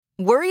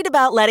Worried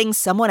about letting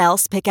someone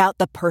else pick out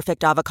the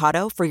perfect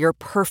avocado for your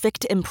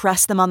perfect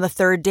impress them on the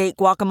third date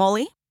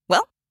guacamole?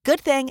 Well, good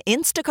thing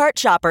Instacart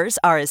shoppers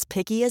are as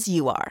picky as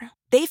you are.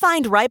 They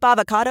find ripe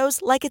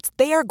avocados like it's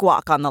their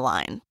guac on the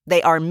line.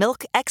 They are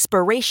milk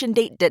expiration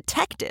date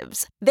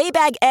detectives. They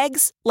bag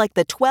eggs like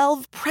the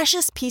 12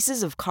 precious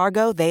pieces of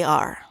cargo they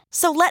are.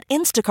 So let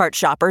Instacart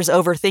shoppers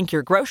overthink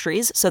your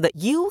groceries so that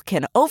you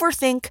can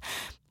overthink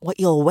what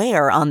you'll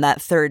wear on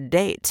that third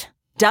date.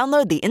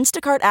 Download the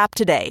Instacart app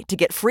today to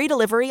get free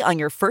delivery on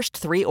your first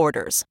 3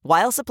 orders,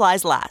 while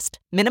supplies last.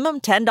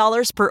 Minimum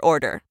 $10 per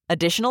order.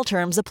 Additional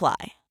terms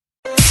apply.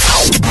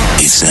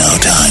 It's now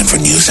time for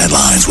news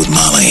headlines with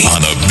Molly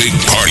on the Big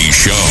Party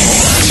Show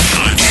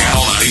on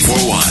Channel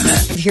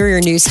 94.1. Here are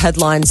your news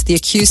headlines. The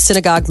accused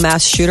synagogue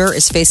mass shooter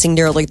is facing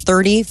nearly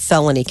 30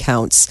 felony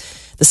counts.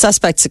 The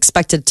suspect's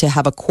expected to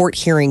have a court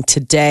hearing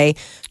today.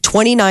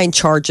 29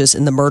 charges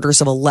in the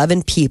murders of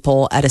 11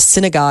 people at a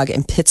synagogue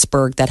in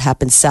Pittsburgh that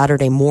happened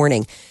Saturday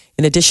morning.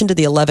 In addition to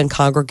the 11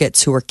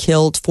 congregants who were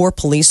killed, 4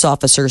 police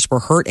officers were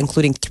hurt,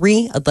 including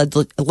 3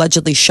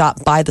 allegedly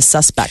shot by the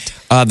suspect.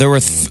 There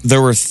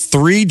were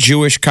 3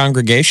 Jewish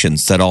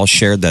congregations that all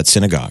shared that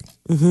synagogue.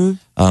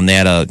 Mm-hmm. They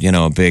had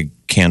a big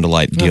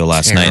candlelight deal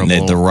last night, and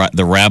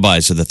the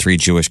rabbis of the 3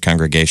 Jewish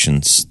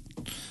congregations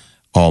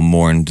all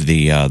mourned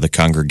the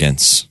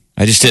congregants.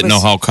 I just didn't know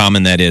how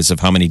common that is,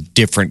 of how many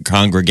different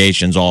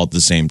congregations all at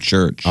the same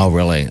church. Oh,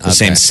 really? The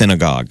same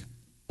synagogue.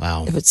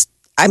 Wow.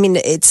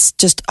 It's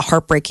just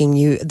heartbreaking.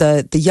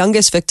 The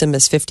youngest victim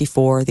is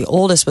 54. The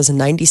oldest was a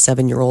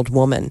 97-year-old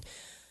woman.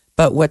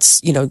 But what's,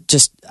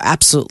 just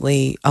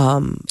absolutely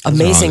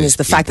amazing is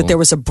the fact that there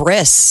was a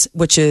bris,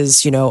 which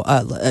is,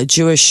 a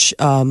Jewish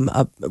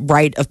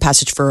rite of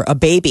passage for a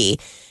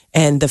baby.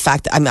 And the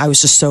fact that I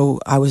was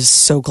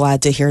so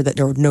glad to hear that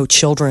there were no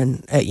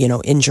children,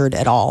 injured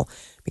at all.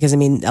 Because,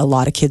 a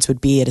lot of kids would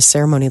be at a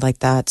ceremony like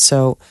that.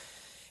 So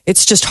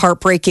it's just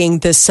heartbreaking.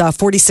 This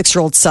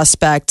 46-year-old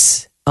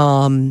suspect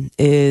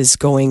has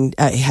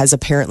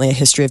apparently a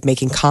history of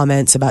making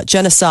comments about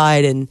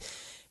genocide and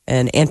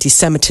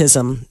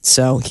anti-Semitism.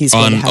 So he's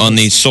on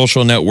the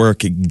social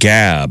network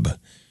Gab.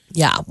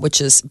 Yeah, which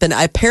has been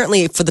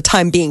apparently for the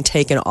time being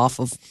taken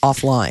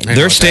offline.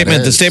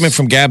 The statement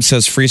from Gab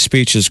says free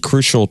speech is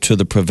crucial to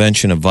the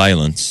prevention of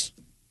violence.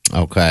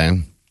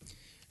 Okay,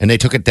 and they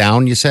took it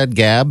down. You said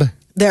Gab.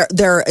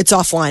 It's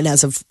offline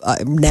as of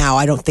now.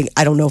 I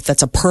don't know if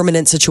that's a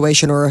permanent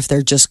situation or if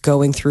they're just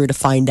going through to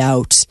find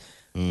out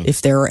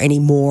if there are any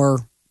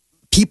more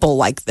people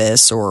like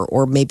this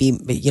or maybe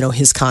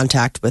his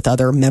contact with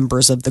other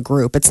members of the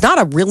group. It's not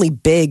a really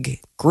big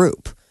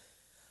group.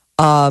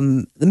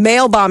 The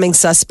mail bombing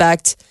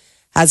suspect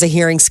has a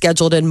hearing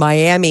scheduled in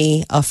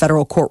Miami, a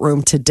federal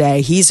courtroom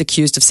today. He's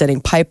accused of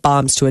setting pipe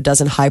bombs to a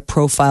dozen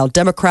high-profile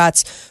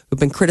Democrats who've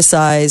been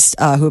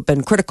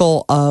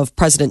critical of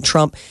President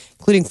Trump,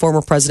 including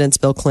former presidents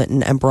Bill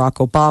Clinton and Barack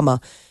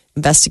Obama.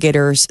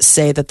 Investigators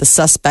say that the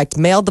suspect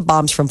mailed the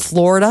bombs from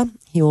Florida.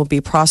 He will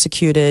be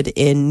prosecuted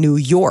in New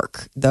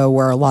York, though,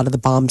 where a lot of the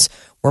bombs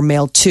were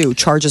mailed to.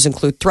 Charges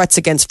include threats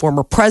against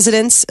former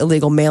presidents,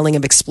 illegal mailing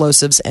of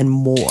explosives, and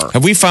more.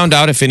 Have we found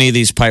out if any of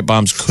these pipe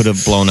bombs could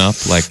have blown up?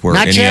 Like, were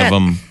Not any yet. of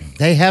them?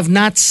 They have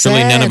not said.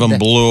 Really, none of them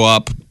blew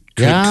up.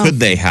 Could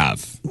they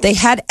have? They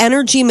had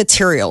energy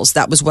materials.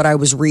 That was what I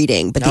was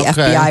reading. But the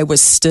FBI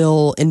was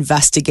still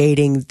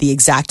investigating the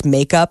exact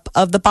makeup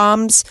of the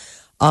bombs.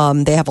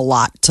 They have a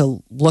lot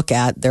to look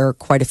at. There are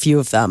quite a few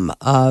of them.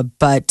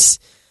 But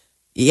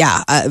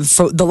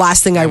for the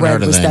last thing I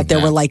read was that there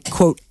were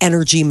quote,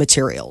 energy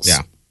materials.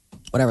 Yeah.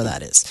 Whatever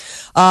that is.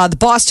 The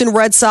Boston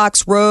Red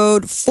Sox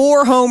rode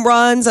 4 home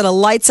runs and a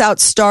lights-out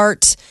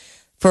start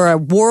for a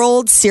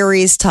World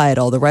Series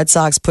title. The Red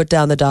Sox put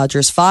down the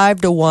Dodgers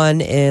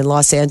 5-1 in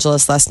Los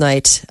Angeles last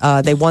night.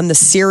 They won the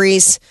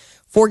series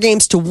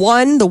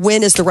 4-1. The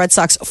win is the Red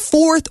Sox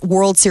 4th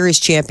World Series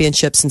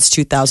championship since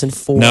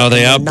 2004. No,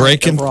 they out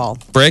breaking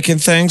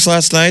things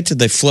last night? Did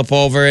they flip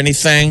over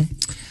anything?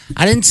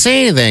 I didn't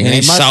say anything.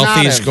 Any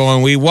Southeast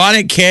going, we want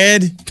it,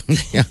 kid?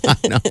 Yeah,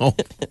 I know.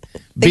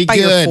 Be by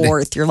good. Your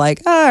 4th, you're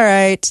like, all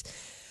right.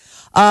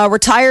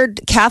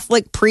 Retired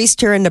Catholic priest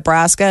here in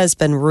Nebraska has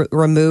been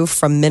removed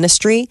from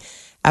ministry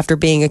after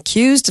being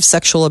accused of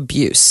sexual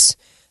abuse.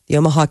 The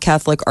Omaha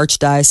Catholic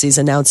Archdiocese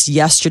announced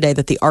yesterday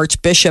that the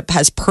Archbishop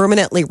has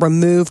permanently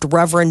removed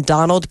Reverend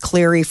Donald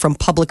Cleary from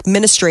public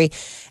ministry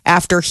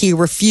after he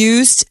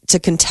refused to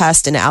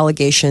contest an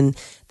allegation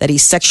that he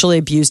sexually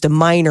abused a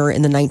minor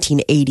in the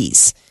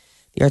 1980s.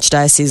 The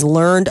Archdiocese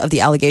learned of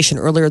the allegation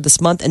earlier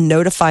this month and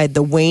notified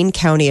the Wayne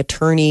County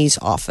Attorney's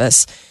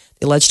Office.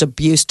 The alleged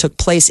abuse took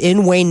place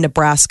in Wayne,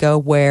 Nebraska,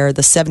 where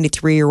the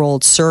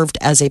 73-year-old served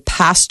as a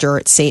pastor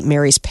at St.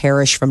 Mary's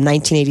Parish from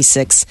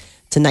 1986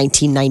 to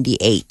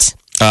 1998.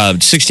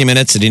 60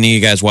 Minutes. Did any of you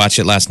guys watch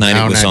it last night?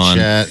 No, it was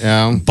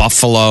on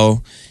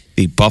Buffalo,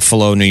 the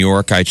Buffalo, New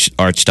York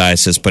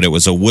Archdiocese, but it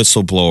was a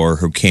whistleblower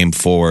who came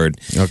forward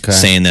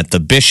saying that the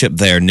bishop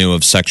there knew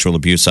of sexual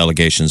abuse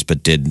allegations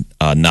but did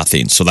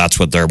nothing. So that's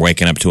what they're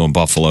waking up to in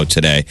Buffalo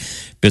today.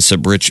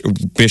 Bishop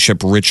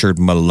Richard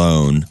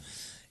Malone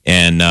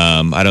And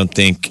I don't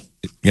think,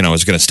 I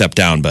was going to step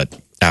down, but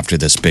after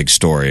this big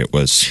story, it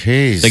was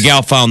Jeez. the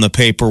gal found the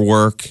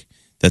paperwork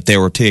that they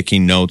were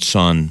taking notes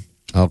on,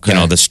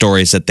 the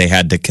stories that they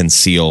had to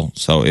conceal.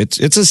 So it's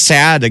a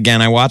sad,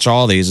 again, I watch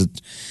all these.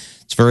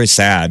 It's very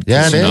sad.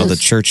 Yeah, it is. The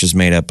church is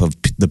made up of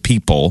the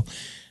people.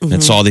 Mm-hmm.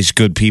 It's all these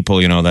good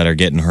people, that are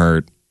getting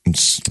hurt.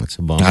 That's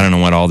a bummer. I don't know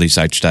what all these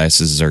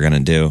archdioceses are going to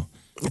do.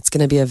 It's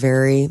going to be a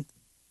very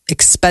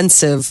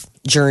expensive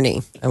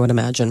journey, I would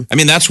imagine. I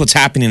mean, that's what's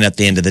happening at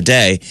the end of the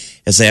day,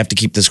 is they have to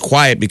keep this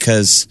quiet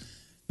because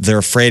they're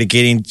afraid of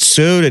getting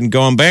sued and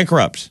going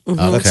bankrupt.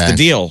 Mm-hmm. That's the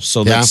deal.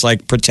 So that's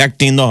like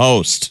protecting the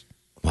host.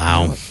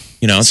 Wow.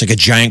 It's like a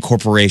giant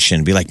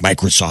corporation. Be like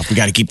Microsoft. We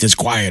got to keep this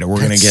quiet or we're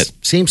going to get...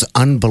 Seems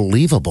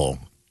unbelievable,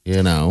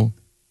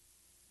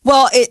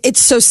 Well,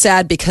 it's so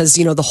sad because,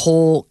 the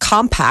whole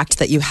compact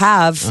that you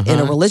have in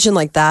a religion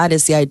like that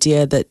is the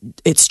idea that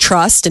it's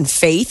trust and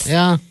faith.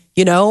 Yeah.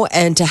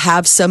 And to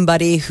have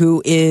somebody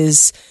who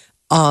is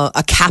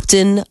a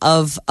captain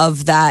of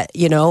that,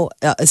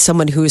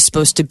 someone who is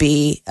supposed to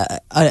be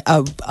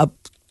a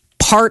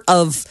part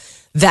of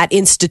that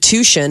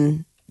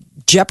institution,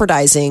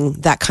 jeopardizing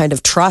that kind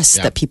of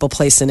trust that people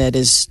place in it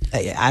is,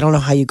 I don't know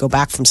how you go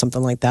back from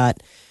something like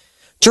that.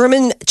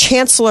 German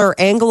Chancellor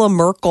Angela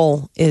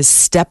Merkel is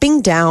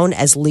stepping down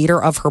as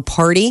leader of her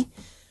party.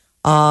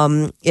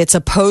 It's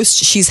a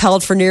post she's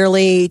held for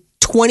nearly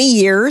 20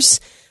 years,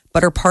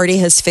 but her party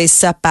has faced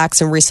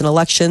setbacks in recent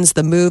elections.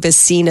 The move is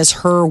seen as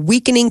her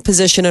weakening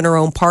position in her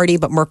own party,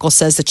 but Merkel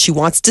says that she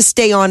wants to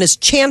stay on as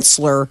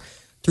chancellor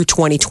through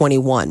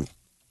 2021.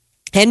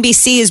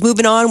 NBC is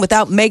moving on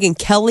without Megyn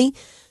Kelly.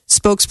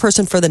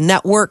 Spokesperson for the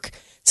network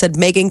said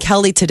Megyn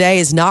Kelly today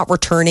is not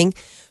returning.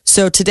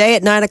 So today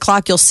at 9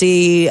 o'clock, you'll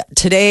see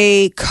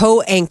Today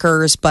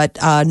co-anchors, but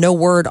no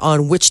word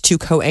on which two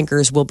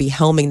co-anchors will be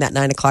helming that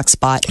 9 o'clock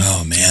spot.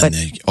 Oh, man,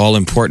 the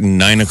all-important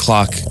 9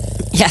 o'clock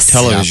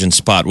television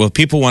spot. Well, if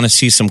people want to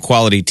see some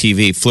quality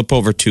TV, flip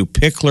over to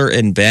Pickler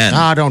and Ben.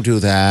 Ah, don't do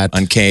that.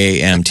 On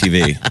KAM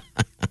TV.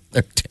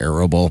 They're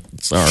terrible.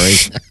 Sorry.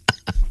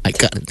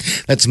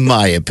 That's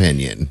my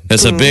opinion.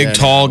 There's a big,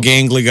 tall,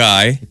 gangly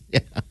guy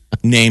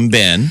named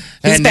Ben.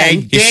 He's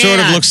Ben. He sort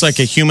of looks like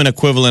a human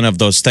equivalent of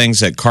those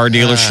things at car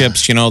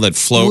dealerships, that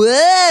float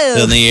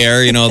in the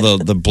air,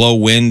 the blow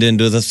wind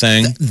into the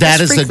thing.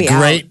 That is a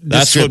great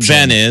That's what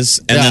Ben is.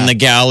 And then the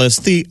gal is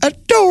the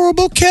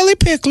adorable Kelly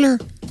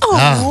Pickler.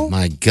 Oh,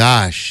 my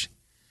gosh.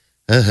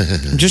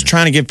 I'm just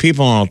trying to give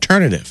people an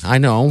alternative. I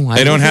know.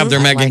 They don't have their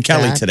Megyn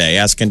Kelly today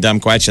asking dumb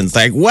questions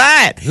like,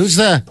 what? Who's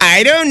the...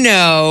 I don't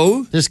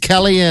know. There's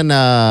Kelly and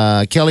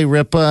Kelly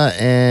Ripa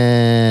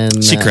and...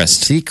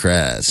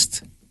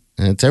 Seacrest.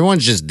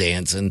 Everyone's just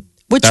dancing.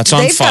 Which That's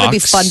on they've got to be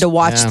Fox. fun to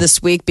watch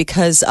this week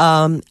because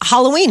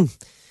Halloween.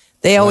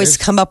 They always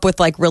come up with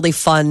like really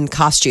fun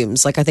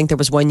costumes. Like I think there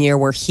was one year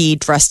where he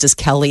dressed as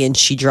Kelly and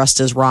she dressed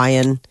as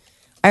Ryan.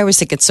 I always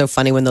think it's so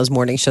funny when those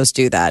morning shows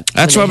do that.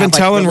 That's what I've been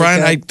telling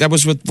Ryan. I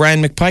was with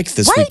Ryan McPike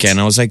this weekend.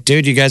 I was like,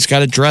 dude, you guys got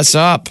to dress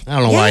up. I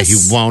don't know why he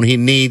won't. He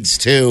needs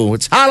to.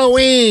 It's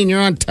Halloween.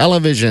 You're on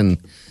television.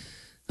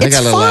 I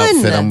got a little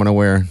outfit I'm going to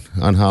wear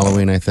on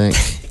Halloween, I think.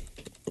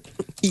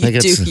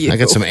 I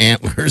got some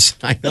antlers.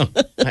 I know.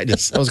 I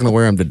was going to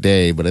wear them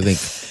today, but I think...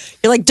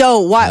 You're like,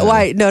 don't.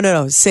 Why?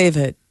 No. Save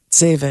it.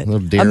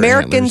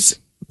 Americans'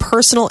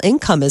 personal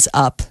income is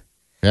up.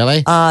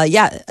 Really?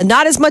 Yeah,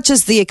 not as much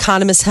as the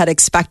economists had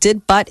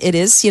expected, but it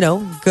is,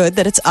 good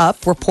that it's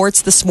up.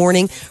 Reports this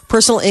morning,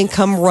 personal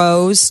income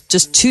rose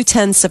just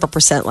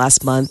 0.2%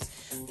 last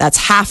month. That's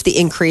half the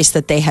increase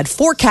that they had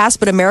forecast,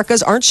 but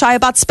Americans aren't shy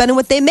about spending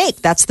what they make.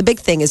 That's the big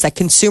thing, is that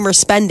consumer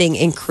spending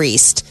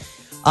increased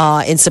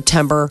in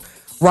September,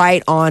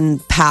 right on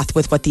path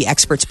with what the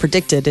experts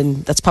predicted.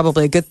 And that's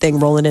probably a good thing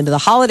rolling into the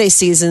holiday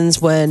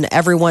seasons when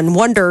everyone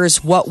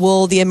wonders what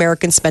will the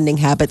American spending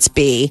habits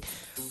be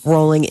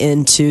rolling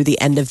into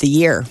the end of the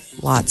year.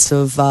 Lots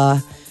of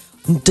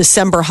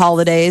December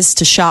holidays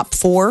to shop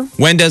for.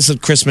 When does the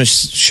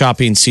Christmas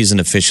shopping season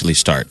officially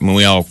start? I mean,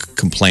 we all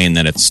complain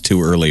that it's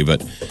too early,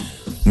 but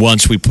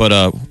once we put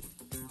a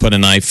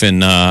knife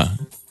in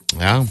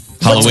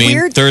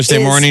Halloween,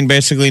 Thursday morning,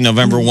 basically,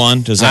 November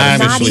 1, does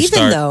that officially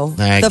start? Not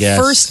even, though. The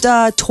first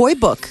toy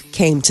book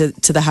came to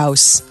the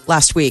house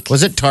last week.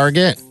 Was it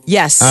Target?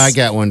 Yes. I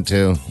got one,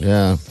 too.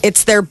 Yeah.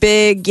 It's their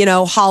big,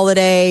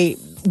 holiday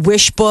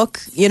wish book,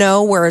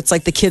 where it's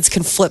like the kids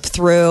can flip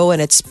through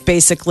and it's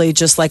basically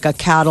just like a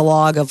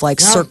catalog of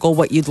circle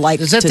what you'd like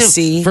to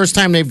see. First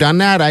time they've done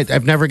that?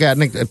 I've never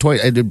gotten a toy.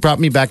 It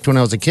brought me back to when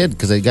I was a kid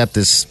because I got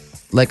this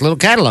little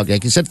catalog,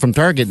 like you said, from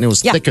Target, and it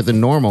was thicker than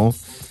normal.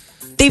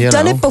 They've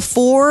done it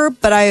before,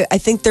 but I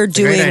think they're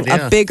doing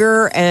a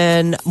bigger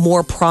and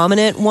more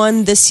prominent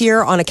one this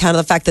year on account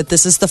of the fact that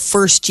this is the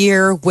first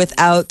year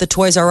without the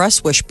Toys R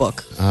Us wish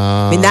book.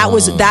 I mean,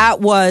 that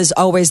was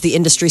always the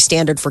industry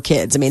standard for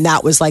kids. I mean,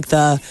 that was like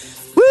the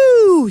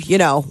woo,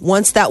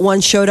 once that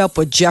one showed up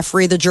with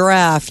Jeffrey the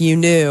Giraffe, you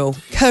knew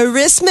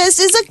Christmas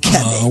is a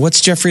coming. What's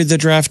Jeffrey the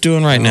Giraffe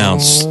doing right now?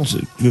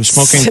 He was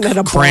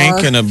smoking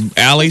crank in an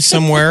alley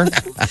somewhere.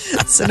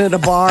 Sitting at a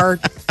bar,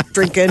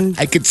 drinking.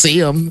 I could see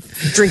him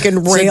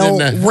drinking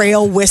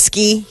rail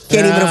whiskey.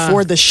 Can't even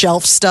afford the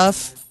shelf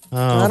stuff.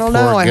 I don't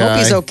know. I hope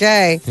he's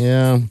okay.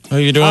 Yeah. How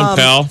you doing,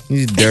 pal?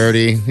 He's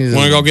dirty.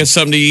 Want to go get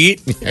something to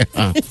eat?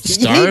 Yeah.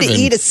 You need to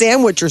eat a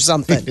sandwich or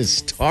something. He's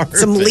starving.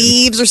 Some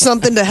leaves or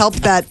something to help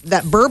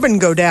that bourbon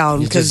go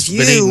down. Because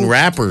been eating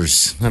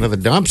wrappers out of the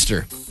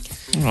dumpster.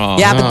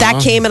 Yeah, but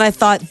that came and I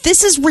thought,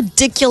 this is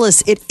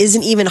ridiculous. It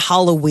isn't even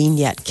Halloween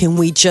yet. Can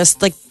we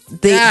just, like,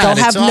 they'll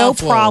have no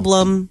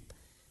problem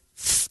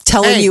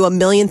telling you a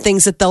million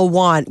things that they'll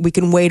want. We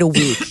can wait a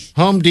week.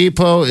 Home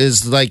Depot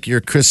is like your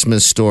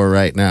Christmas store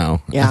right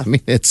now. Yeah. I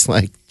mean, it's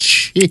like,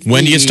 geez.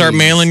 When do you start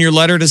mailing your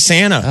letter to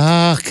Santa?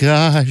 Oh,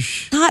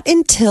 gosh. Not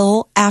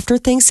until after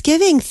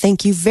Thanksgiving.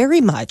 Thank you very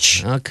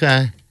much.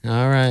 Okay.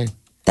 All right.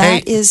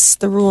 That is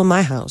the rule in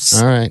my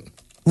house. All right.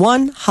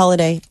 One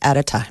holiday at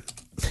a time.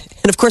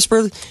 And of course,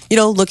 we're,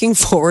 looking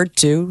forward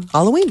to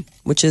Halloween,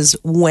 which is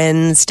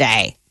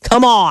Wednesday.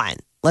 Come on.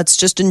 Let's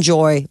just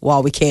enjoy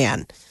while we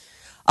can.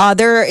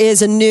 There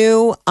is a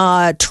new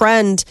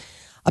trend.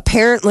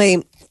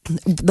 Apparently,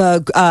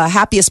 the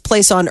happiest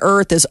place on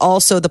earth is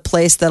also the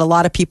place that a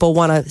lot of people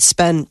want to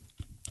spend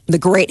the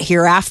great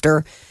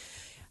hereafter.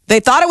 They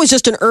thought it was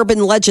just an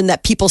urban legend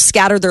that people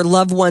scatter their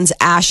loved ones'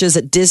 ashes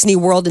at Disney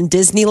World and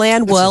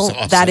Disneyland. Well,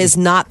 awesome. That is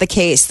not the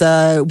case.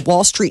 The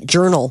Wall Street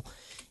Journal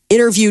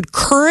interviewed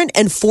current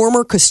and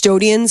former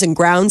custodians and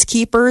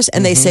groundskeepers,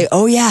 and they say,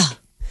 oh, yeah,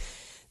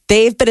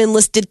 they've been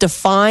enlisted to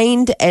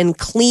find and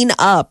clean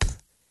up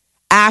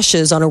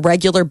ashes on a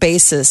regular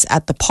basis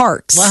at the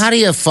parks. Well, how do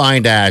you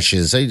find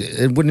ashes?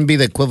 It wouldn't be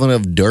the equivalent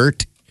of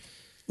dirt?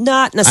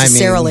 Not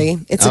necessarily.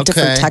 It's a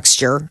different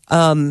texture.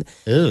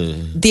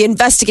 The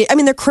investigate. I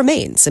mean, they're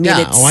cremains. I mean,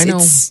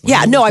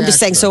 I know. I'm just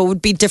saying. So it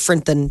would be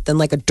different than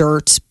like a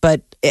dirt.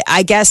 But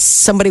I guess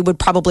somebody would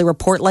probably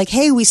report like,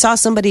 "Hey, we saw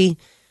somebody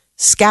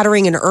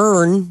scattering an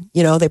urn."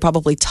 They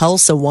probably tell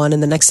someone,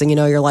 and the next thing you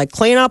know, you're like,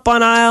 "Clean up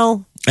on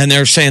aisle." And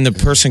they're saying the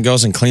person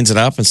goes and cleans it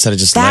up instead of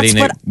just letting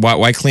it.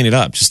 Why clean it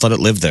up? Just let it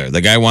live there.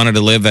 The guy wanted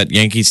to live at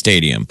Yankee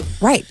Stadium.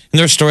 Right. And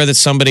there's a story that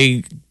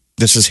somebody,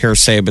 this is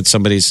hearsay, but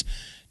somebody's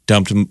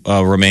dumped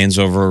remains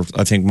over,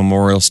 I think,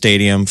 Memorial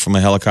Stadium from a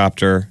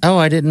helicopter. Oh,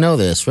 I didn't know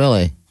this,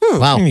 really.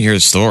 Wow. You hear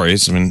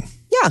stories. I mean,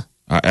 yeah.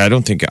 I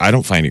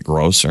don't find it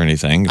gross or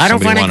anything. If I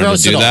don't find it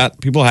gross to do at all. that,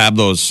 people have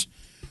those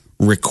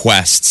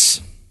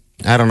requests.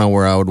 I don't know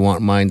where I would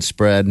want mine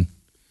spread.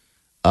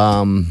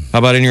 How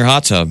about in your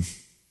hot tub?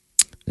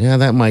 Yeah,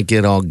 that might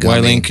get all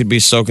gummy. Wileen could be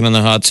soaking in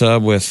the hot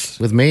tub with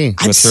me.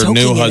 With her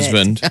new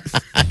husband.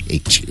 I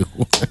hate you.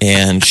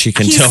 And she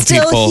can tell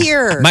people.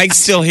 Here. Mike's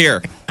still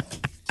here.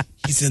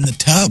 He's in the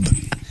tub.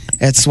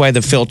 That's why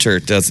the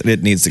filter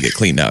it needs to get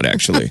cleaned out,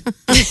 actually.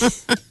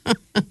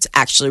 It's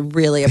actually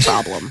really a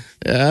problem.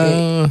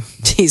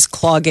 He's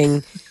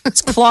clogging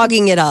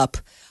it up.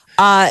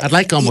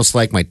 I'd almost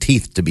like my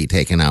teeth to be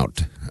taken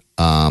out.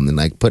 And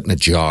like put in a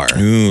jar.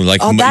 Ooh,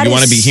 like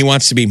he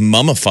wants to be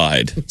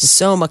mummified.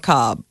 So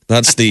macabre.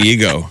 That's the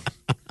ego.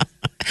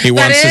 He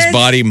wants his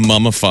body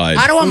mummified.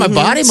 I don't want my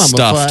body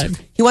mummified.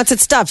 Stuffed. He wants it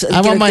stuffed.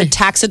 I want my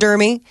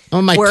taxidermy. I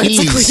want my where keys.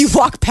 It's like when you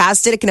walk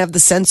past it, it can have the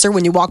sensor.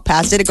 When you walk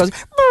past it, it goes.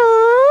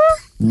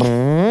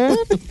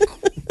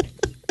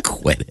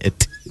 Quit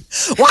it.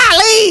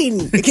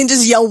 Wileen! It can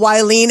just yell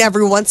Wileen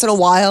every once in a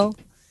while.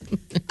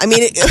 I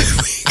mean, we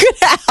could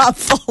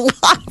have a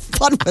lot of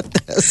fun with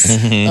this.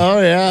 Oh,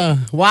 yeah.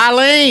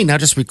 Wileen! I'll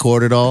just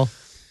record it all.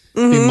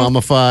 Be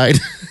mummified.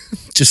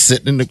 Just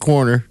sitting in the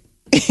corner.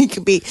 You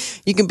can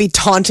be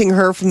taunting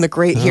her from the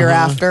great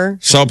hereafter.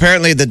 So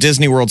apparently the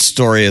Disney World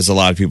story is a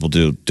lot of people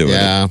do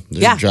it.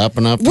 Yeah.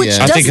 Dropping up. Which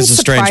I think it's a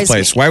strange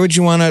place. Me. Why would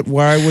you want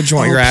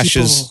your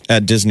ashes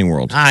at Disney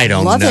World? I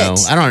don't Love know.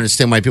 it. I don't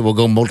understand why people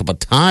go multiple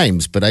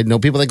times, but I know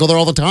people that go there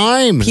all the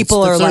time.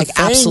 People are like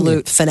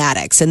absolute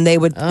fanatics, and they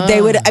would.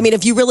 I mean,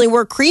 if you really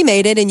were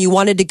cremated and you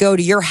wanted to go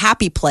to your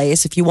happy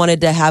place, if you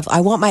wanted to have,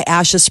 I want my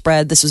ashes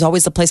spread. This was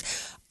always the place.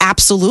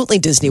 Absolutely,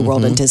 Disney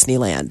World and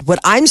Disneyland. What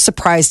I'm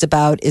surprised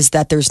about is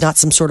that there's not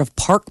some sort of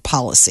park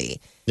policy.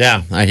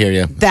 Yeah, I hear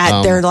you.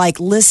 That they're like,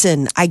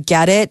 listen, I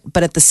get it,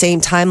 but at the same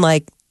time,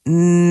 like,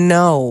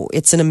 no,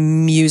 it's an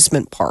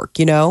amusement park,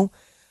 It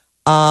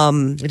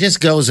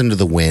just goes into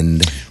the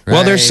wind. Right?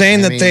 Well, they're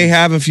saying that they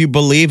have, if you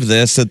believe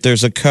this, that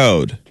there's a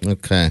code.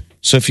 Okay.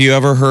 So if you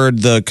ever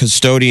heard the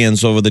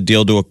custodians over the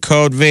deal do a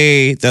code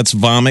V, that's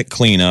vomit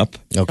cleanup.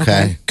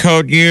 Okay.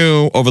 Code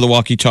U over the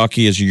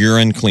walkie-talkie is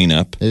urine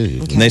cleanup.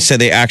 And they say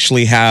they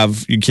actually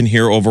have, you can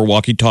hear over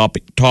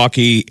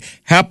walkie-talkie,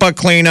 HEPA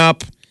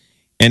cleanup.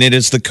 And it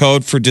is the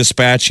code for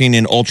dispatching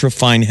an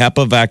ultra-fine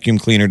HEPA vacuum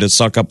cleaner to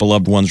suck up a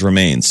loved one's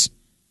remains.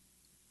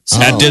 So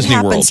at Disney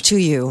what World. happens to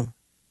you?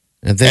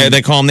 And then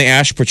They call them the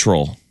Ash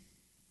Patrol.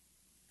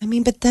 I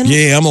mean, but then...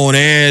 Yeah, I'm on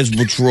Ash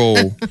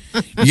Patrol.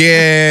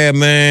 Yeah,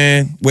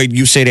 man. Wait,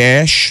 you said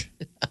Ash?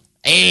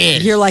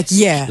 Ash. You're like,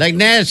 yeah. Like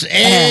that's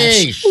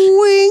Ash.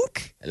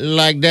 Wink.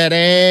 Like that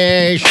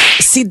Ash.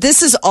 See,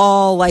 this is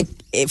all like,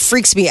 it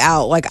freaks me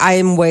out. Like, I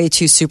am way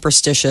too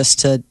superstitious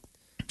to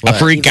I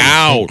freak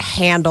out.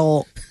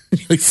 handle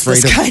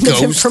Afraid this kind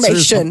of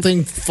information.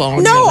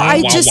 No,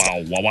 I just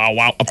to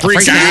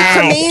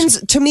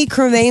me,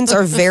 cremains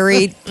are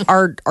very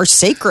are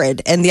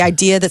sacred, and the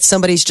idea that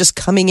somebody's just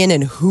coming in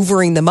and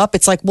hoovering them up,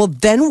 it's like, well,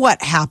 then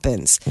what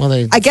happens? Well,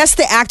 I guess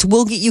the act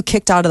will get you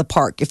kicked out of the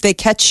park if they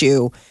catch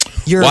you.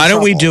 Why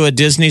don't we do a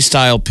Disney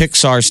style,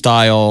 Pixar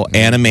style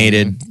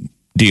animated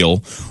deal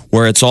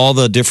where it's all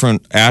the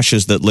different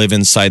ashes that live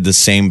inside the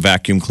same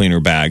vacuum cleaner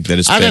bag that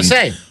has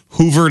been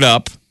hoovered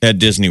up at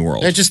Disney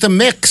World? They're just a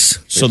mix.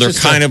 So they're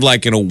kind of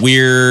like in a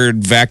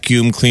weird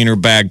vacuum cleaner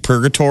bag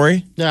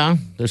purgatory. Yeah,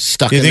 they're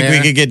stuck. Do you think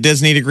we could get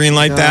Disney to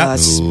greenlight that?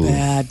 That's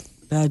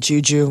bad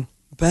juju.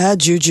 Bad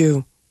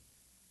juju.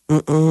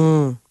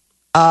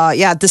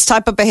 Yeah, this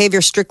type of behavior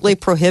is strictly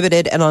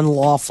prohibited and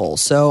unlawful.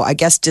 So I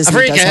guess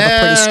Disney does have a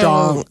pretty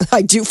strong.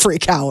 I do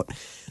freak out.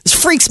 This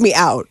freaks me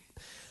out.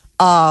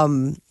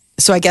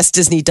 So I guess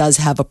Disney does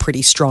have a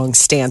pretty strong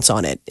stance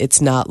on it. It's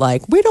not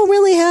like we don't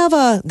really have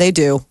a. They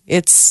do.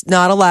 It's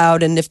not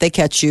allowed, and if they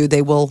catch you,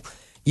 they will.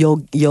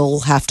 You'll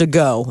have to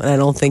go, and I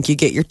don't think you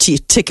get your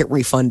ticket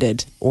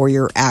refunded or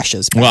your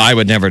ashes back. Well, I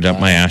would never dump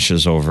my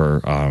ashes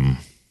over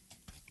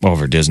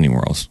Disney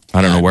World.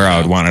 I don't know where I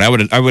would want it.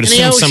 I would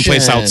assume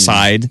someplace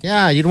outside.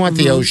 Yeah, you'd want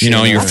the ocean. You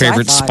know, your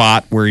favorite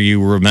spot where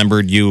you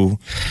remembered you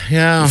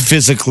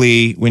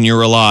physically, when you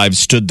were alive,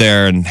 stood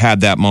there and had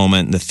that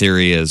moment. And the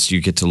theory is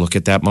you get to look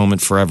at that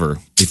moment forever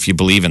if you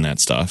believe in that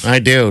stuff. I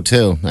do,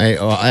 too. I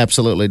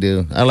absolutely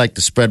do. I like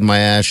to spread my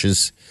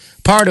ashes.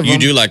 Part of you them.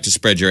 do like to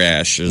spread your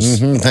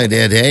ashes. I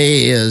did.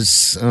 Hey,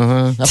 is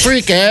a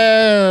freak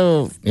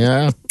out.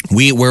 Yeah.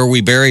 Where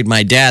we buried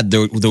my dad,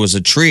 there was a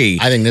tree.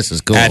 I think this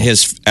is cool. At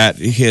his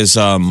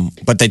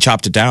but they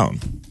chopped it down.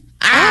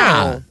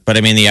 Ow. But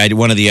I mean,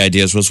 one of the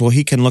ideas was, well,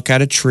 he can look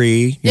at a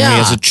tree. You know, he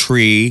has a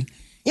tree.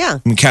 Yeah.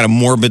 And kind of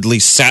morbidly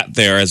sat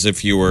there as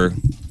if you were,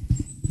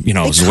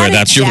 where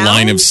that's your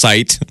line of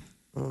sight.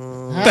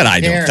 But I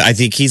don't. I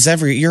think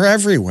you're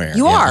everywhere.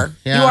 You are.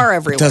 Yeah. You are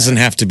everywhere. It doesn't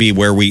have to be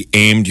where we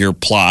aimed your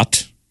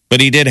plot.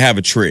 But he did have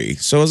a tree.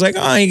 So it was like,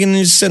 you can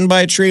just sit by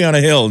a tree on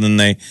a hill. And then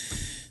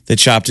they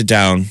chopped it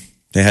down.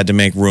 They had to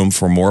make room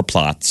for more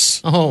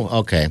plots. Oh,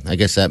 okay. I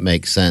guess that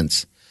makes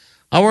sense.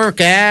 I'll work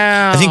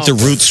out. I think the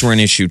roots were an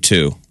issue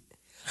too.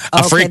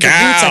 The roots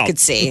I could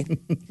see.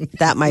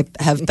 That might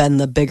have been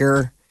the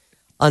bigger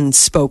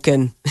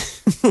unspoken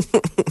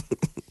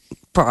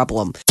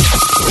problem.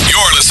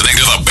 You're listening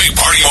to the Big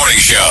Party Morning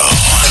Show.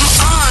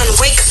 Come on,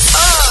 wake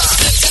up.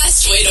 The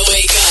best way to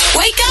wake up.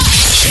 Wake up.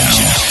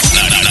 Channel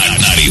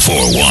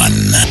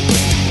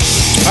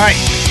 94.1. All right.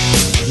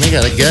 We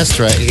got a guest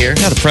right here.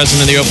 Yeah, the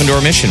president of the Open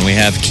Door Mission. We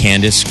have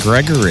Candace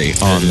Gregory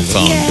on the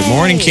phone. Yay. Good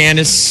morning,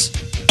 Candace.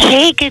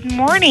 Hey, good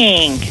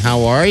morning.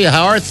 How are you?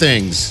 How are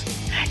things?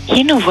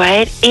 You know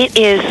what? It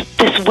is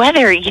this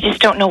weather, you just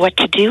don't know what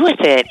to do with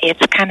it.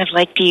 It's kind of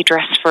like, do you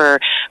dress for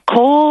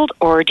cold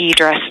or do you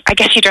dress, I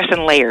guess you dress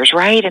in layers,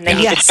 right? And then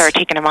you just start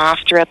taking them off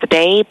throughout the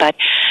day. But,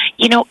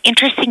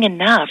 interesting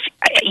enough,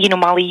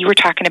 Molly, you were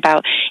talking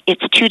about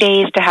it's 2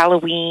 days to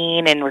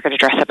Halloween and we're going to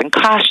dress up in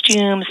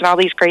costumes and all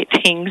these great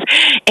things.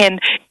 And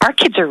our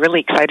kids are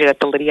really excited at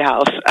the Lydia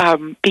House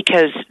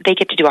because they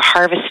get to do a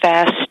harvest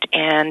fest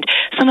and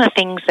some of the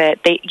things that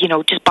they,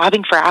 just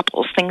bobbing for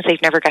apples, things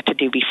they've never got to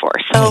do before.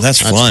 So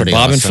that's fun. Bobbing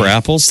awesome. for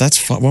apples? That's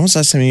fun. When was the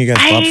last time you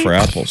guys bobbed for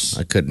apples?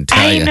 I couldn't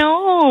tell you. I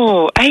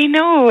know.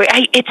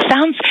 It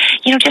sounds,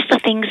 just the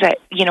things that,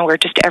 are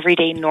just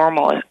everyday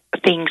normal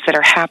things that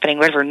are happening,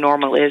 whatever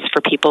normal is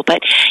for people.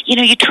 But,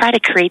 you try to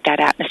create that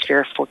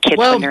atmosphere for kids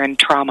when they're in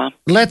trauma.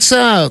 Let's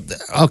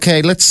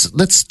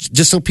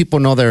just so people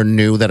know they're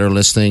new, that are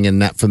listening and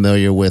not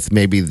familiar with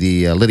maybe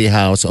the Lydia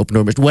House, Open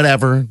Door Mission,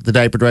 whatever, the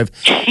diaper drive.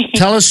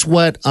 Tell us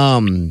what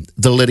the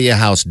Lydia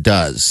House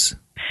does.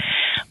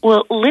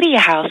 Well, Lydia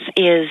House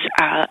is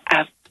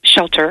a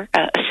shelter,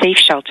 a safe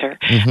shelter,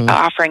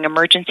 offering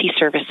emergency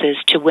services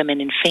to women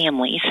and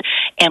families.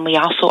 And we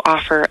also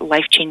offer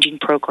life-changing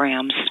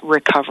programs,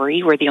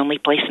 recovery. We're the only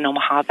place in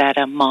Omaha that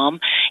a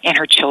mom and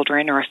her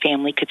children or a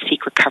family could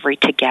seek recovery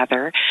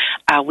together.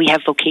 We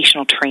have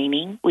vocational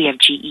training. We have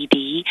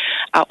GED.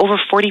 Over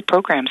 40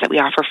 programs that we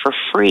offer for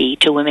free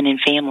to women and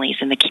families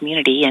in the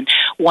community. And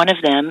one of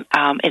them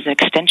is an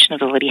extension of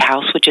the Lydia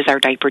House, which is our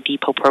Diaper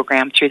Depot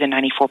program through the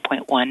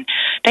 94.1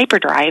 Diaper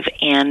Drive.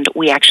 And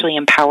we actually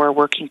empower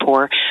working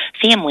poor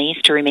families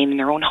to remain in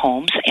their own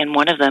homes. And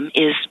one of them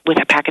is with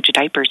a package of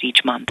diapers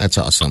each month. That's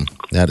awesome.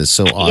 That is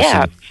so awesome.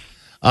 Yeah.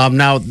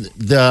 Now,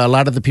 a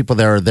lot of the people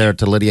that are there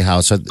to Lydia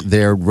House,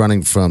 they're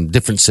running from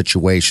different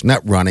situations.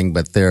 Not running,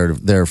 but they're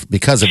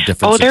because of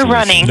different situations. They're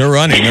running. They're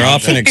running. They're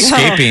often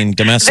escaping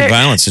domestic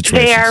violence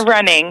situations. They are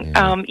running.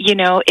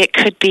 Yeah. It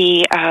could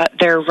be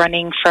they're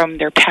running from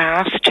their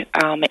past.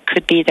 It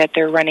could be that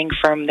they're running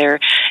from their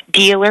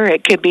dealer.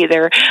 It could be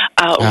they're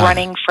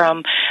running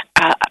from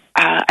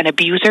an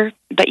abuser.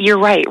 But you're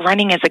right,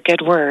 running is a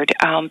good word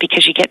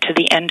because you get to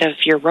the end of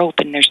your rope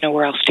and there's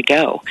nowhere else to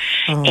go.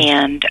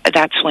 And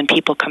that's when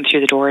people come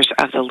through the doors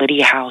of the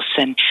Lydia House.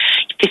 And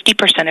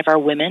 50% of our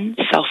women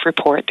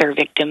self-report they're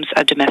victims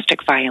of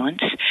domestic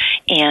violence.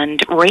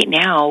 And right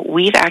now,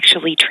 we've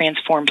actually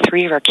transformed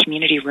 3 of our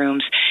community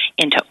rooms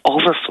into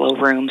overflow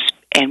rooms.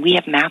 And we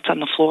have mats on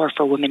the floor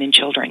for women and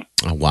children.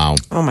 Oh, wow.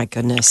 Oh, my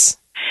goodness.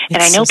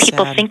 And I know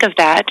people think of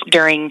that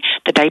during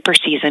the diaper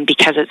season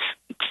because it's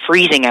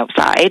freezing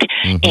outside,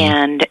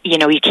 and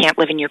you can't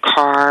live in your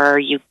car.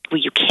 You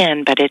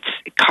can, but it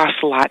costs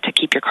a lot to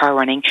keep your car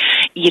running.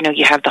 You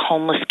have the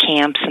homeless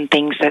camps and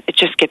things that it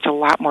just gets a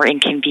lot more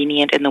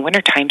inconvenient in the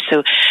wintertime.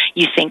 So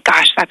you think,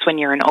 gosh, that's when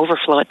you're in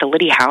overflow at the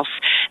Lydia House,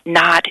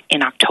 not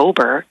in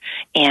October.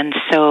 And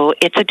so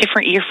it's a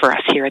different year for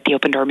us here at the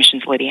Open Door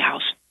Missions Lydia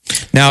House.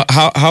 Now,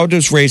 how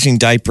does raising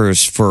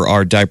diapers for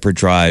our diaper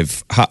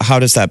drive, how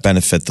does that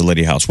benefit the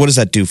Lydia House? What does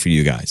that do for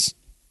you guys?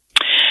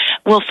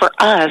 Well, for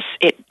us,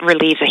 it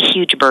relieves a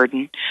huge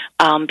burden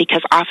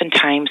because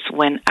oftentimes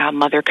when a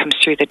mother comes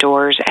through the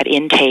doors at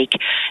intake,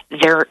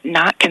 they're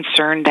not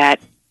concerned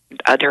that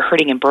they're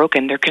hurting and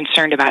broken. They're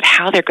concerned about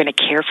how they're going to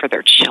care for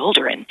their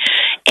children.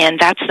 And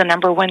that's the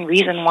number one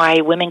reason why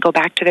women go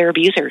back to their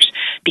abusers,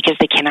 because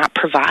they cannot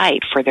provide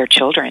for their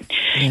children.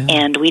 Yeah.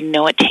 And we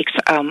know it takes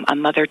a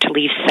mother to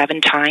leave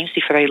 7 times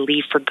before they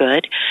leave for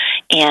good.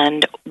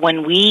 And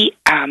when we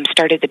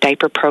started the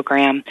diaper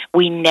program,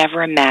 we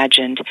never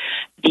imagined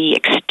the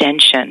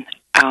extension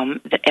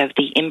of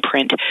the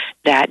imprint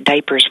that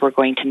diapers were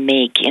going to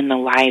make in the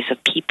lives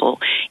of people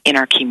in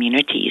our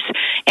communities.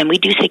 And we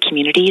do say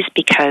communities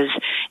because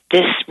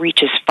this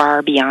reaches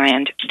far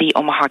beyond the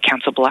Omaha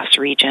Council Bluffs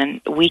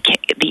region.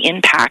 The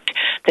impact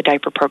the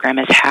diaper program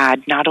has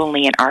had, not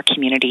only in our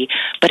community,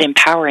 but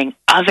empowering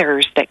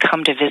others that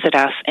come to visit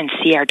us and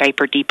see our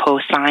diaper depot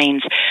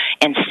signs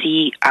and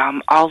see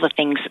all the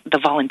things, the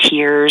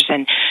volunteers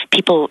and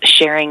people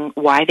sharing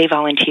why they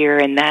volunteer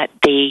and that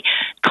they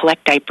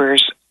collect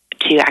diapers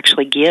to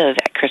actually give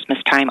at Christmas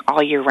time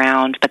all year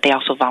round, but they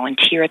also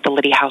volunteer at the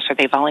Lydia House or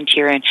they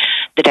volunteer in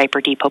the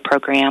Diaper Depot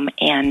program,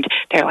 and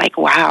they're like,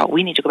 wow,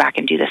 we need to go back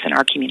and do this in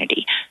our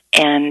community.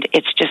 And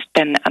it's just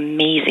been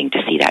amazing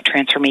to see that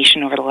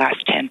transformation over the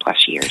last 10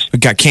 plus years. We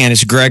got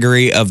Candace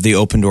Gregory of the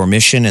Open Door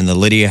Mission and the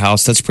Lydia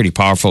House. That's pretty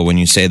powerful when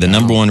you say the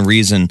number one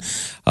reason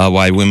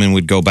why women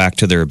would go back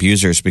to their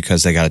abusers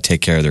because they got to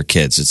take care of their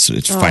kids.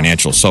 It's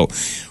financial. So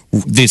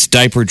this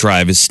diaper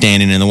drive is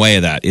standing in the way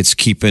of that. It's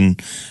keeping,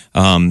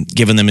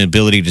 giving them the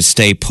ability to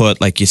stay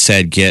put, like you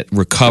said, get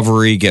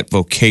recovery, get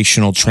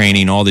vocational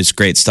training, all this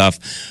great stuff.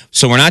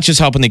 So we're not just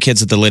helping the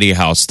kids at the Lydia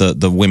House,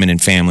 the women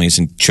and families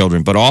and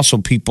children, but also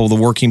people, the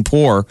working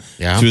poor,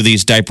 through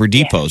these diaper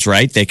depots,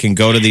 right? They can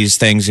go to these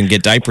things and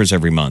get diapers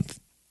every month.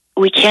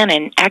 We can,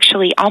 and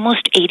actually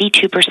almost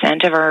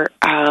 82% of our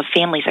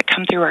families that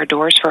come through our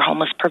doors for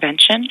homeless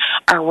prevention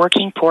are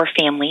working poor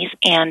families,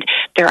 and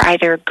they're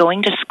either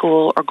going to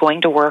school or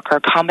going to work or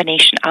a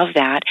combination of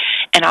that,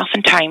 and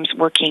oftentimes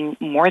working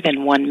more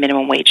than one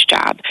minimum wage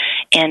job.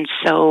 And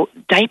so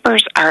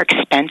diapers are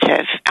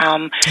expensive.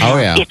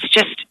 It's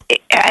just,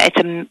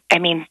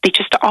 they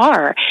just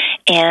are.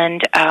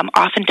 And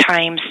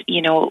oftentimes,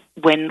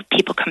 when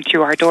people come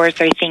through our doors,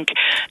 they think,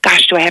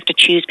 gosh, do I have to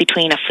choose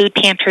between a food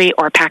pantry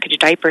or a package of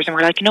diapers? And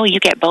we're like, no, you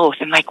get both.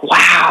 And like,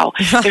 wow,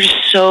 they're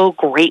so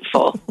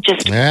grateful,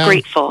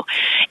 grateful.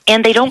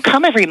 And they don't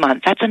come every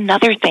month. That's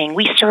another thing.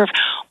 We serve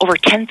over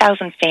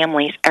 10,000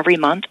 families every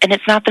month, and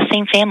it's not the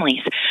same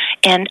families.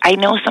 And I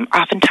know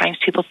oftentimes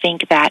people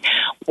think that,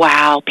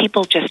 wow,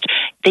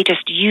 they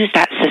just use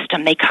that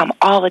system. They come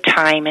all the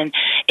time, and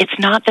it's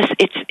not this.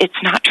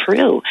 It's not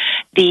true.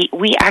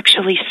 We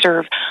actually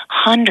serve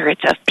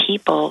hundreds of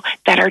people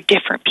that are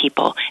different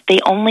people. They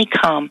only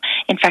come.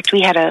 In fact,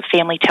 we had a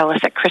family tell us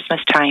at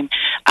Christmas time,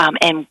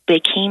 and they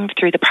came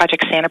through the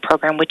Project Santa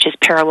program, which is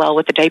parallel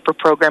with the diaper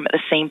program at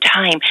the same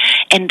time,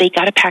 and they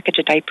got a package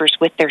of diapers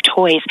with their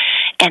toys,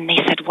 and they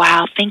said,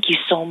 wow, thank you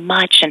so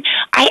much. And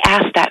I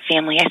asked that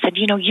family, I said,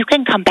 you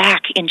can come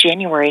back in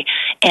January,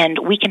 and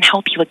we can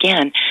help you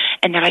again.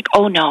 And they're like,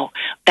 oh, no,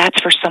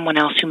 that's for someone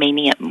else who may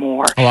need it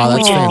more. Oh, wow,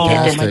 that's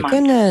fantastic. Oh, my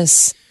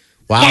goodness.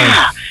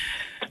 Wow.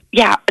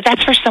 Yeah,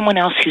 that's for someone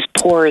else who's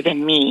poorer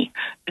than me.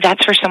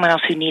 That's for someone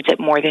else who needs it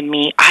more than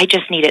me. I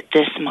just need it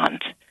this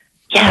month.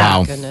 Yeah.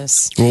 Wow.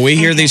 Goodness. Well, we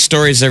hear these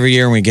stories every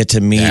year and we get to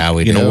meet. Yeah,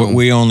 we do.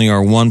 We only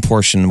are one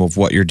portion of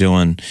what you're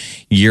doing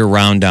year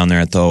round down there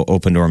at the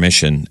Open Door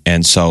Mission.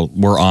 And so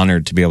we're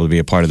honored to be able to be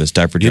a part of this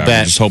diaper drive.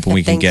 We're just hoping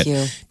we can get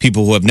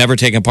people who have never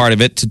taken part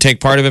of it to take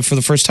part of it for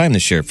the first time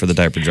this year for the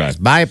diaper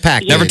drive. Buy a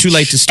package. Never too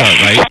late to start,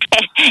 right?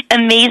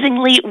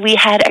 Amazingly, we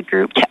had a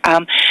group.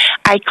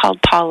 I I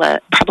called Paula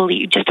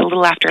probably just a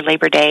little after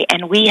Labor Day,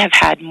 and we have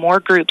had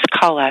more groups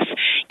call us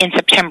in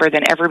September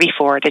than ever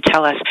before to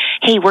tell us,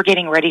 hey, we're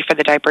getting ready for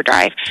the diaper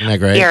drive. Isn't that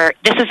great?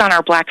 This is on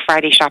our Black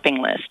Friday shopping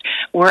list.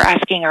 We're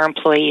asking our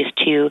employees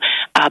to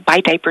buy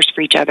diapers for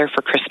each other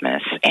for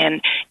Christmas.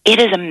 And it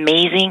is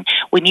amazing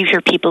when you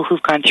hear people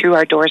who've gone through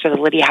our doors of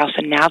the Lydia House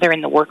and now they're in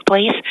the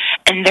workplace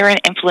and they're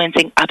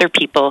influencing other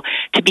people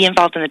to be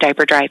involved in the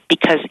diaper drive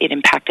because it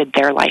impacted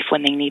their life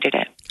when they needed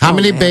it. How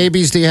many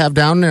babies do you have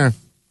down there?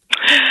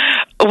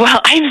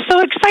 Well, I'm so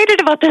excited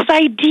about this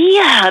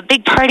idea.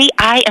 Big party.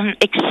 I am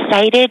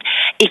excited.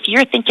 If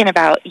you're thinking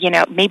about,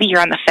 maybe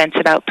you're on the fence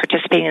about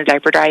participating in the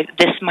diaper drive,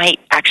 this might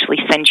actually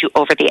send you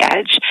over the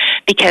edge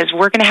because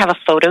we're going to have a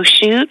photo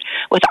shoot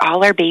with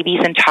all our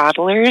babies and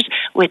toddlers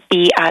with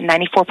the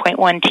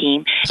 94.1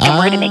 team, and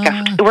we're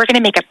going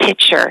to make a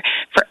picture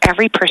for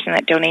every person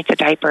that donates a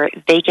diaper.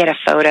 They get a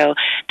photo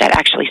that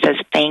actually says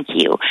thank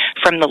you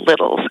from the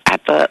littles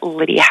at the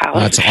Lydia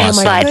House. That's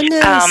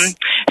awesome.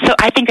 So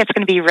I think that's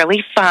going to be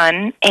really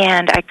fun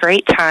and a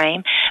great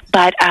time.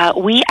 But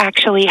we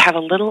actually have a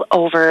little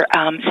over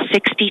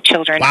 60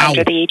 children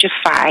under the age of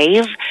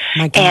 5.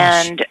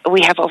 And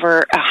we have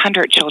over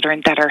 100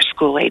 children that are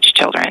school-age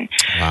children.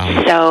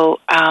 Wow. So,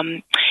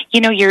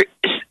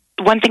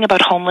 one thing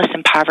about homeless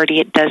and poverty,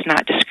 it does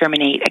not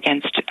discriminate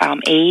against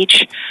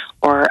age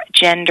or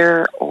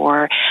gender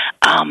or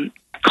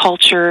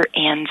culture,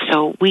 and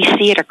so we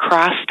see it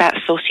across that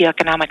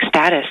socioeconomic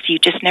status. You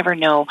just never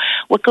know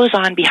what goes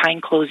on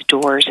behind closed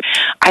doors.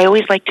 I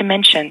always like to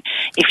mention,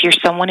 if you're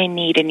someone in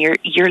need and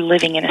you're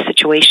living in a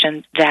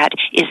situation that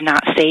is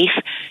not safe,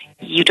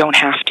 you don't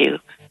have to.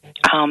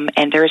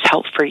 And there is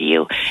help for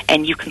you.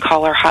 And you can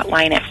call our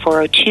hotline at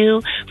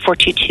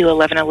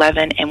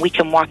 402-422-1111, and we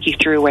can walk you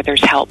through where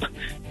there's help.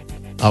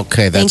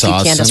 Okay, that's awesome. Thank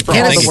you, Candace, for all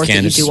the work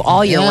that you do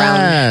all year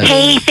round.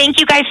 Hey, thank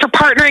you guys for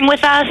partnering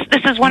with us.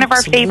 This is one of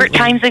our favorite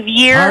times of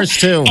year. Ours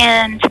too.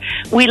 And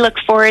we look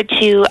forward to,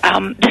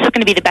 this is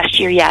going to be the best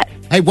year yet.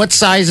 Hey, what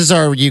sizes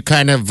are you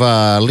kind of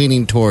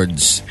leaning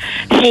towards?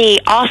 Hey,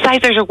 all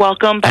sizes are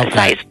welcome, but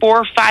size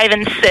 4, 5,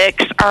 and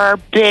 6 are our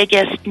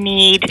biggest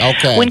need.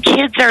 Okay. When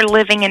kids are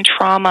living in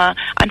trauma,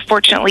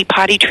 unfortunately,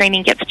 potty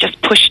training gets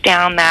just pushed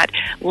down that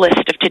list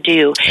of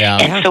to-do. Yeah.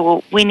 And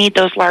so we need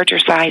those larger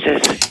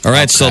sizes. All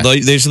right, so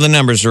these are the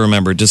numbers to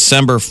remember.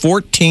 December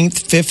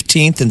 14th,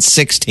 15th, and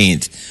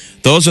 16th.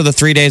 Those are the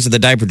 3 days of the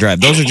diaper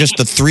drive. Those are just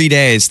the 3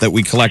 days that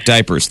we collect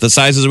diapers. The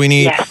sizes we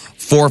need,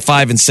 4,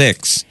 5, and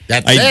 6.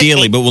 That's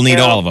ideally, but we'll need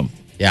all of them.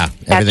 Yeah,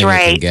 that's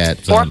right. We can get.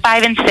 4,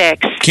 5, and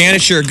 6.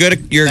 Candace, you're a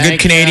good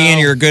Canadian.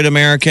 You're a good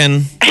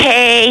American.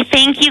 Hey,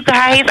 thank you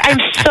guys. I'm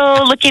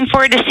so looking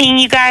forward to seeing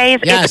you guys.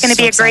 Yes, it's going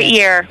to be a great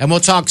year. And we'll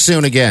talk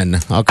soon again.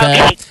 Okay. All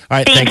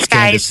right. Thanks,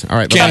 guys. Candace. All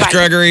right. Candace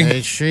bye-bye. Gregory,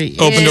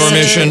 Open Door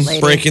Mission,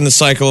 breaking the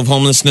cycle of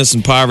homelessness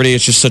and poverty.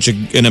 It's just such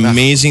an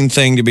amazing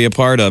thing to be a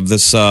part of.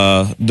 This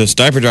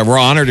diaper drive. We're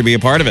honored to be a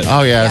part of it.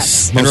 Oh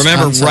yes. And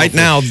remember, right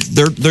now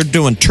they're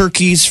doing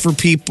turkeys for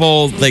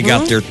people. They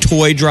got their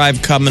toy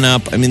drive coming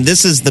up. I mean,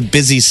 this is the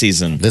busy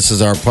season. This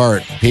is our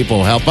part.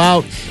 People, help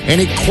out.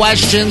 Any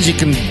questions, you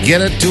can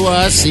get it to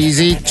us.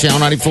 Easy.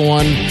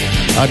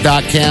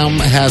 Channel941.com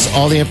has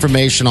all the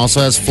information.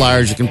 Also has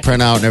flyers you can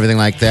print out and everything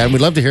like that. And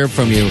we'd love to hear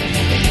from you.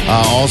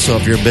 Also,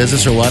 if you're a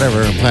business or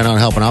whatever and plan on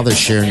helping out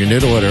this year and you're new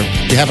to it, or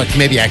you have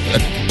maybe a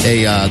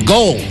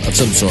goal of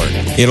some sort.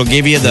 It'll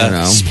give you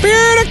the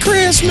spirit of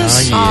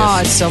Christmas. Oh,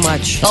 it's so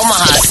much.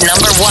 Omaha's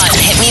 #1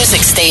 hit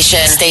music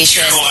station.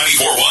 Channel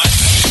 941.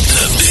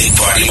 The Big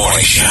Party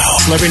Morning Show.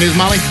 Celebrity News,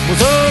 Molly.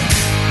 What's up?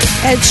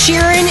 Ed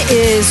Sheeran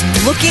is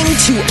looking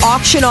to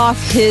auction off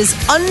his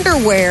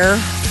underwear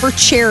for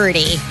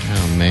charity.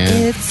 Oh,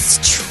 man. It's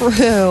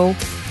true.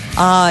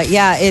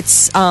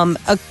 It's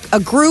a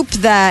group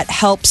that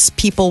helps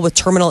people with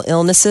terminal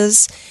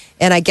illnesses.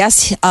 And I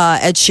guess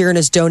Ed Sheeran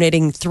is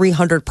donating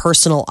 300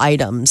 personal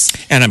items.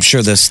 And I'm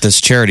sure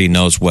this charity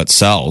knows what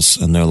sells.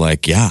 And they're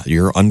like, yeah,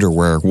 your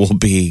underwear will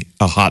be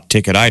a hot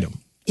ticket item.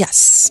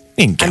 Yes.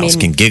 Gals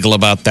can giggle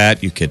about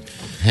that. You could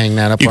hang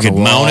that up on the wall. You could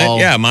mount it.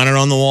 Yeah, mount it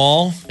on the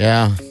wall.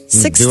 Yeah.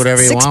 Do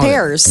whatever you want. 6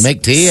 pairs.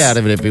 Make tea out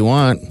of it if you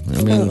want.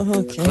 I mean,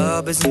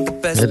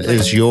 it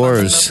is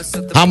yours.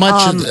 How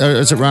much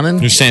is it running?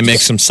 You're saying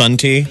make some sun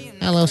tea?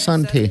 Hello,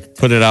 sun tea.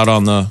 Put it out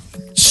on the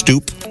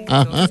stoop.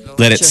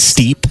 Let it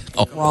steep.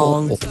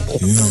 Wrong.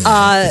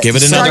 Give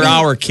it another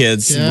hour,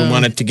 kids. Yeah. We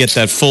want it to get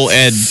that full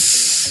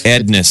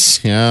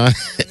Edness. Yeah.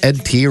 Ed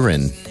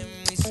Sheeran.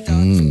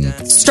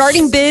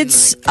 Starting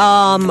bids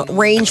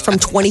range from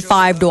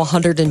 $25 to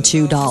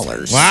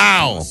 $102.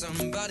 Wow.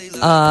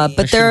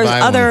 But there's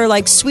other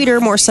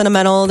sweeter, more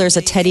sentimental. There's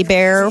a teddy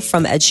bear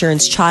from Ed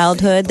Sheeran's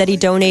childhood that he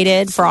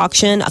donated for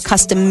auction. A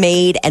custom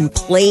made and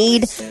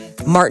played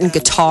Martin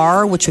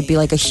guitar, which would be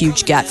like a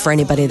huge get for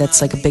anybody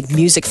that's like a big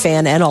music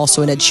fan and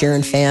also an Ed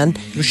Sheeran fan.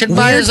 You should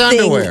buy his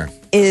underwear.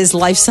 Is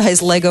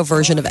life-size Lego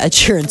version of Ed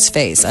Sheeran's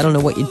face. I don't know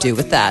what you do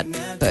with that,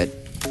 but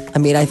I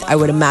mean, I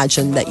would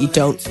imagine that you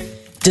don't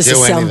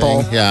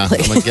disassemble. Yeah,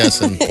 I'm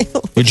guessing.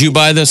 Would you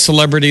buy the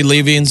celebrity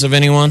leavings of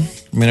anyone?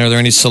 I mean, are there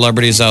any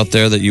celebrities out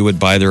there that you would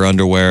buy their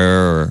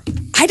underwear? Or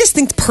I just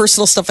think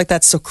personal stuff like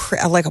that's so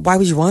like, why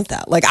would you want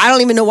that? Like, I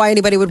don't even know why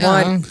anybody would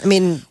want. I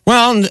mean,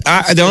 well,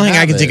 the only thing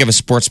I can think of is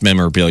sports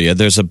memorabilia.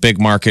 There's a big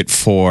market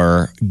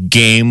for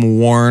game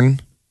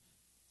worn.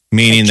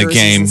 Meaning like the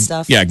game,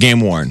 stuff. yeah,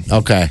 game worn.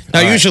 Okay.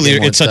 Now, usually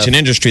it's such an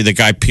industry, the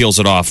guy peels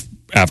it off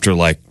after,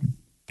 like,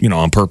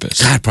 on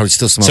purpose. God, probably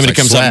still smells Somebody like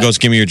comes sweat. up and goes,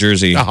 "Give me your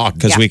jersey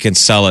because we can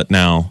sell it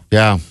now."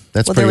 Yeah,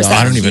 that's Well, pretty there was awesome.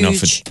 I don't even know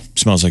if it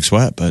smells like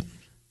sweat, but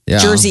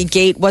Jersey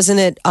Gate, wasn't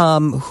it?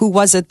 Who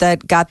was it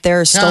that got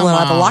their stolen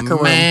out of the locker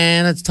room?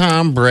 Man, it's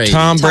Tom Brady.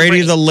 Tom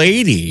Brady, the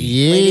lady.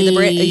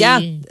 Yeah,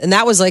 and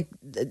that was like,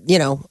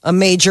 a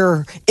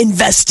major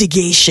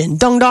investigation.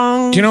 Dong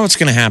dong. Do you know what's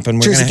going to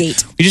happen? Jersey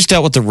Gate. We just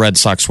dealt with the Red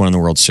Sox winning the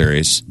World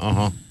Series.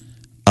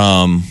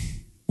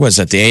 What is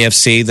that? The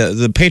AFC?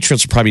 The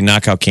Patriots will probably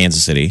knock out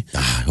Kansas City.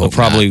 They'll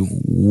probably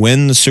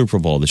win the Super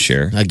Bowl this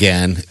year.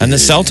 Again. And the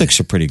Celtics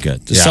are pretty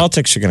good. The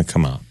Celtics are going to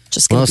come out.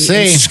 We'll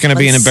see. It's going to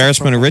be an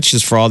embarrassment of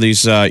riches for all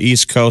these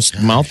East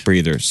Coast mouth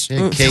breathers.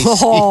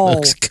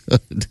 Looks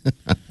good.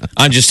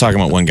 I'm just talking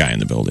about one guy in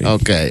the building.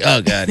 Okay.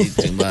 Oh, God, he's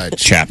too much.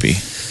 Chappie.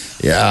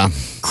 Yeah.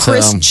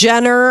 Kris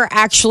Jenner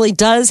actually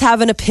does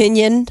have an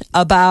opinion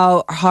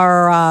about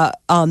her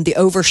the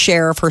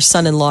overshare of her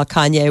son-in-law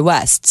Kanye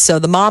West. So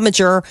the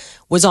momager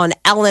was on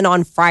Ellen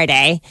on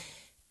Friday,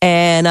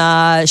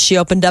 and she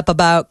opened up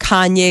about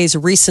Kanye's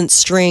recent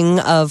string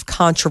of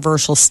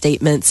controversial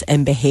statements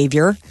and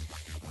behavior.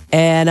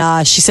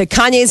 And she said,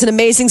 Kanye is an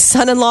amazing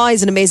son-in-law.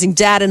 He's an amazing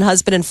dad and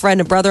husband and friend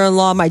and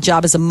brother-in-law. My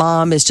job as a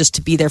mom is just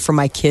to be there for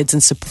my kids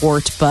and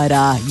support, but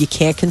you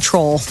can't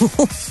control.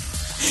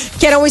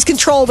 Can't always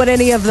control what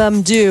any of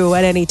them do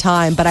at any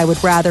time, but I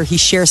would rather he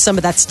share some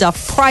of that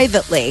stuff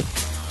privately.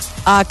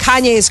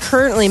 Kanye is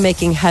currently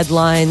making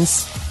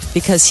headlines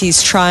because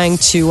he's trying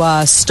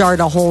to start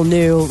a whole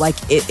new,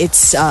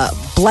 it's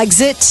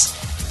Blexit.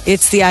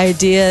 It's the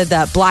idea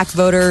that black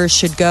voters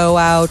should go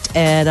out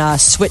and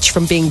switch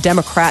from being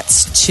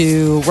Democrats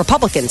to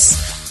Republicans.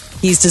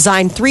 He's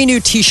designed 3 new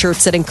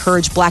T-shirts that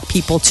encourage black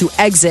people to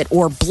exit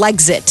or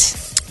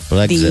Blexit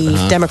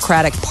the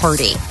Democratic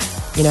Party.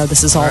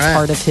 This is all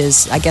part of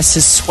his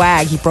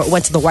swag. He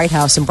went to the White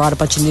House and brought a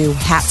bunch of new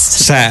hats.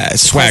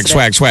 Swag.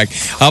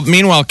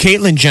 Meanwhile,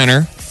 Caitlyn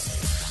Jenner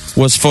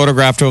was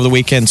photographed over the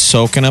weekend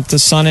soaking up the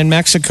sun in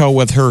Mexico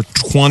with her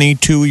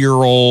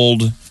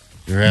 22-year-old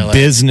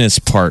business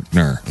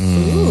partner.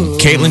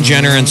 Caitlyn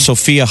Jenner and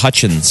Sophia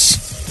Hutchins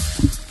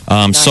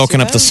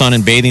soaking up the sun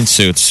in bathing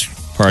suits.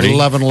 Party.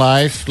 Living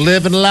life.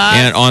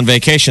 And on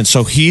vacation.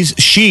 So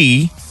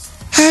she,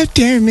 how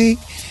dare me,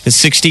 is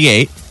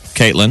 68,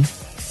 Caitlyn.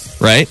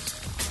 Right?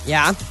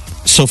 Yeah.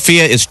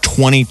 Sophia is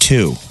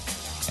 22,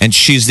 and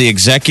she's the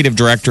executive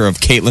director of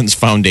Caitlyn's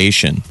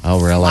foundation. Oh,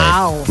 really?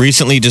 Wow.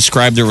 Recently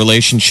described their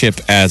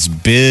relationship as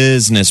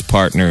business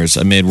partners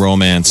amid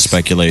romance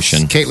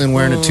speculation. Is Caitlyn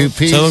wearing a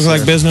two-piece? Does that look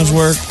like business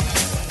work?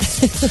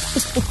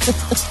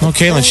 Oh,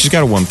 Caitlyn, she's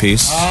got a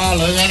one-piece. Oh,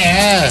 look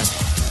at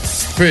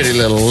her. Pretty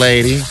little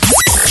lady.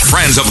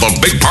 Friends of the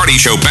Big Party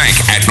Show Bank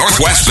at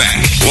Northwest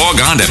Bank.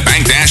 Log on to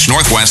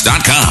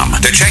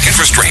bank-northwest.com to check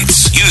interest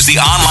rates, use the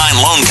online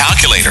loan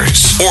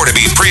calculators, or to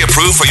be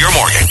pre-approved for your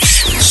mortgage.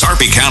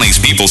 Sarpy County's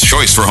people's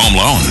choice for home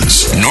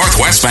loans.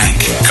 Northwest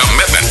Bank.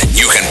 Commitment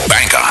you can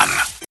bank on.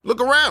 Look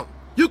around.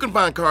 You can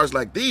find cars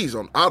like these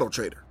on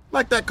AutoTrader.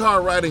 Like that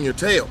car right in your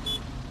tail.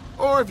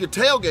 Or if you're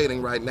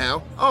tailgating right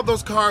now, all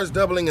those cars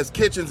doubling as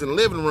kitchens and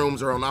living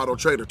rooms are on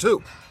AutoTrader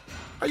too.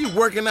 Are you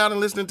working out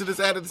and listening to this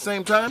ad at the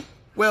same time?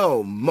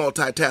 Well,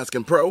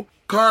 multitasking pro,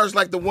 cars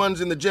like the ones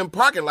in the gym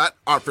parking lot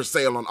are for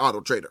sale on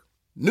AutoTrader.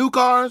 New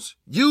cars,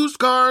 used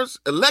cars,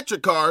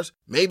 electric cars,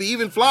 maybe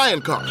even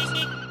flying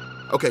cars.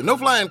 Okay, no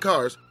flying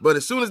cars, but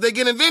as soon as they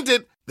get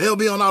invented, they'll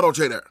be on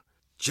AutoTrader.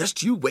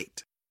 Just you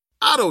wait.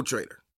 AutoTrader.